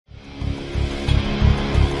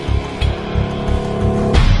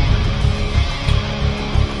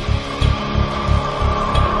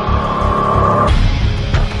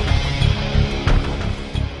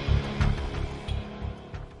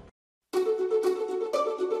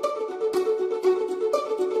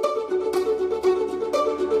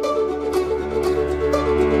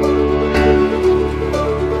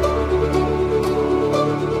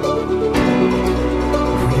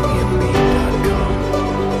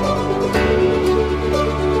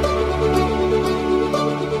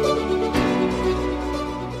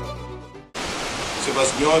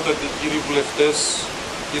Αξιότατοι κύριοι βουλευτές,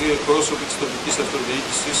 κύριοι εκπρόσωποι της τοπικής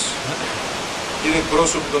αυτοδιοίκησης, κύριοι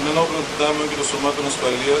εκπρόσωποι των ενόπλων δυνάμεων και των σωμάτων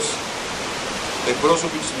ασφαλείας,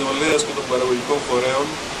 εκπρόσωποι της νεολαίας και των παραγωγικών φορέων,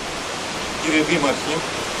 κύριοι δήμαρχοι,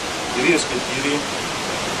 κυρίες και κύριοι,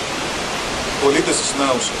 πολίτες της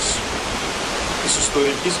Νάουσας, της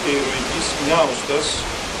ιστορικής και ηρωικής Νιάουστας,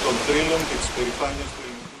 των θρύλων και της περηφάνειας του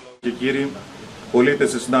ελληνικού λαού. Και κύριοι, πολίτες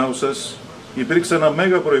της Νάουσας, υπήρξε ένα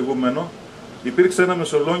μέγα προηγούμενο, υπήρξε ένα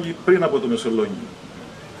Μεσολόγγι πριν από το Μεσολόγγι.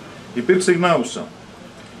 Υπήρξε η Νάουσα,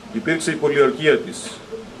 υπήρξε η πολιορκία της,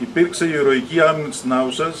 υπήρξε η ηρωική άμυνα της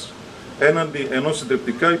Νάουσας έναντι ενός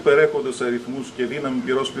συντριπτικά υπερέχοντος αριθμούς και δύναμη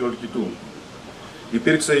πυρός πυρορκητού.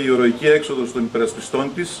 Υπήρξε η ηρωική έξοδος των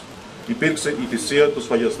υπερασπιστών της, υπήρξε η θυσία των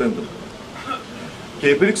σφαγιαστέντων. Και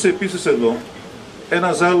υπήρξε επίσης εδώ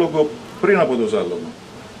ένα ζάλογο πριν από το ζάλογο.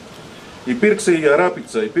 Υπήρξε η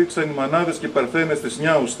Αράπιτσα, υπήρξαν οι μανάδες και οι παρθένες της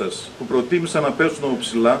Νιάουστας που προτίμησαν να πέσουν από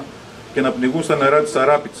ψηλά και να πνιγούν στα νερά της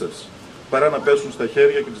Αράπιτσας, παρά να πέσουν στα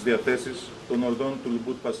χέρια και τις διαθέσεις των ορδών του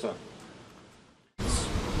Λιμπουτ Πασά.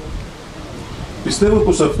 Πιστεύω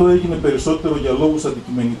πως αυτό έγινε περισσότερο για λόγους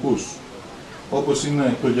αντικειμενικούς, όπως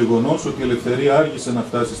είναι το γεγονός ότι η ελευθερία άργησε να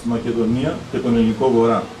φτάσει στη Μακεδονία και τον ελληνικό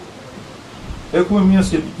βορρά. Έχουμε μια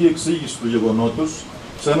σχετική εξήγηση του γεγονότος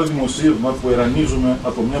σε ένα δημοσίευμα που ερανίζουμε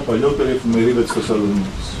από μια παλιότερη εφημερίδα της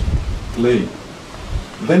Θεσσαλονίκης. Λέει: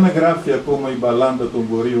 «Δεν εγγράφει ακόμα η μπαλάντα των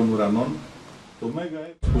βορείων ουρανών, το μέγα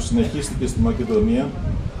έργο που συνεχίστηκε στη Μακεδονία,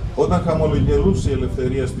 όταν χαμολογελούσε η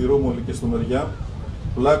ελευθερία στη Ρούμολη και στο Μεριά,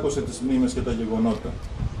 πλάκωσε τις μνήμες και τα γεγονότα.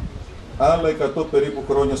 Άλλα 100 περίπου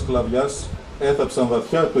χρόνια σκλαβιάς έθαψαν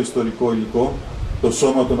βαθιά το ιστορικό υλικό, το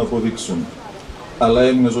σώμα των αποδείξεων. Αλλά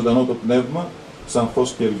έμεινε ζωντανό το πνεύμα, σαν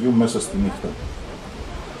φως κεριού μέσα στη νύχτα».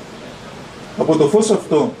 Από το φως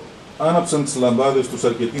αυτό άναψαν τις λαμπάδες τους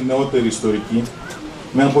αρκετοί νεότεροι ιστορικοί,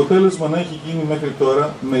 με αποτέλεσμα να έχει γίνει μέχρι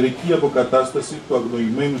τώρα μερική αποκατάσταση του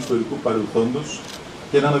αγνοημένου ιστορικού παρελθόντος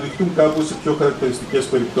και να αναδειχθούν κάπου σε πιο χαρακτηριστικές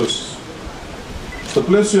περιπτώσεις. Στο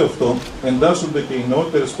πλαίσιο αυτό εντάσσονται και οι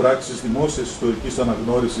νεότερες πράξεις δημόσιας ιστορικής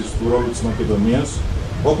αναγνώρισης του ρόλου της Μακεδονίας,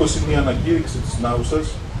 όπως είναι η ανακήρυξη της Νάουσας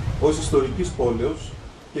ως ιστορικής πόλεως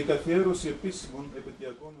και η καθιέρωση επίσημων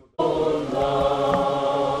επαιτειακών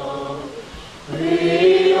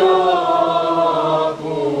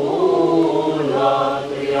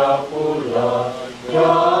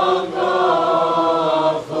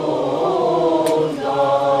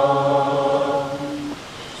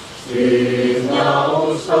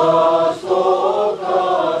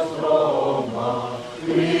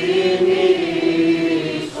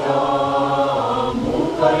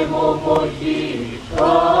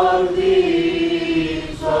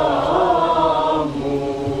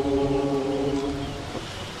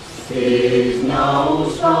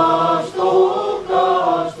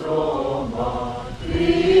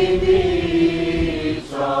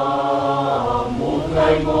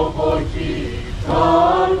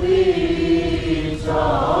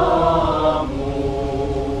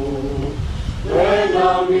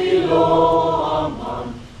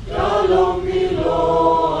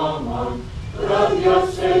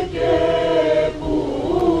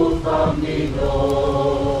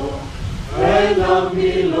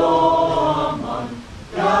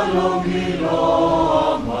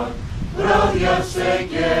βράδιασε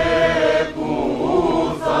και που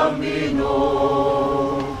θα μείνω.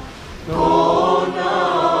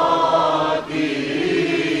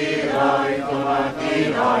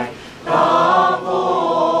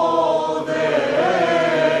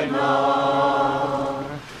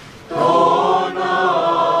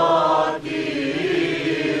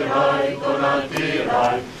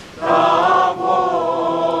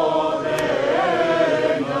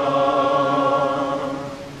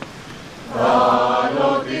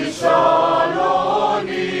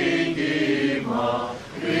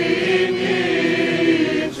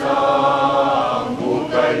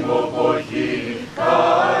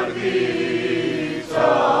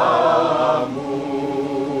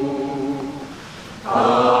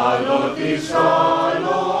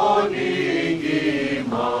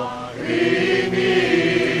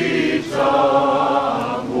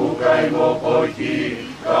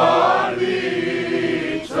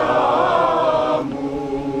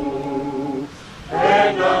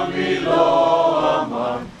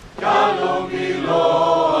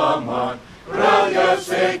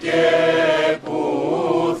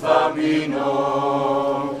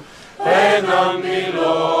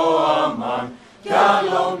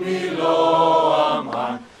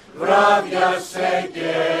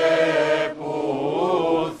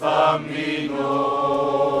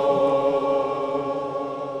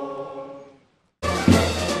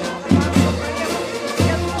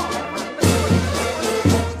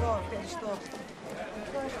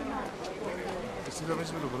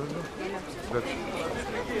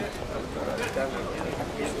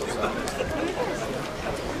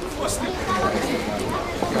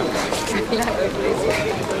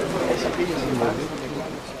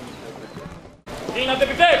 Κλείνατε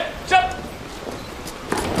επιτέλους!